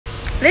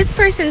This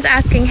person's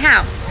asking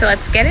how, so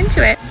let's get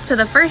into it. So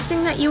the first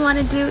thing that you want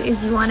to do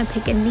is you want to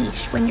pick a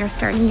niche when you're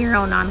starting your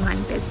own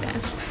online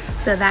business.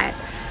 So that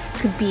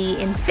could be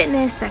in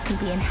fitness, that could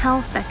be in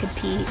health, that could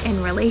be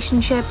in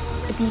relationships.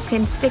 If you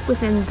can stick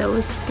within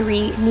those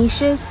 3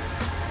 niches,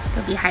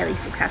 you'll be highly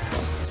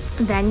successful.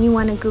 Then you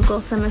want to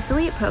Google some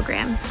affiliate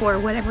programs for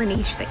whatever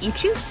niche that you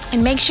choose.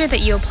 And make sure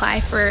that you apply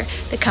for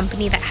the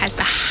company that has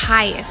the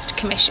highest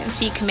commission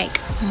so you can make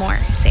more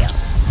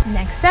sales.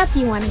 Next up,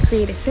 you want to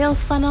create a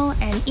sales funnel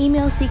and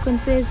email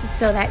sequences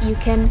so that you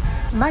can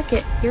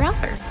market your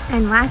offer.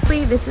 And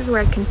lastly, this is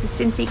where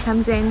consistency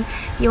comes in.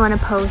 You want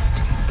to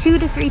post 2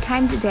 to 3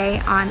 times a day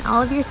on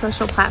all of your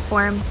social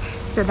platforms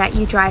so that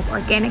you drive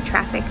organic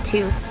traffic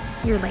to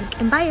your link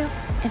in bio.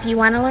 If you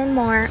want to learn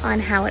more on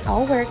how it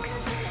all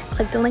works,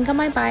 click the link on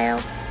my bio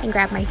and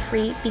grab my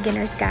free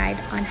beginner's guide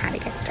on how to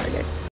get started.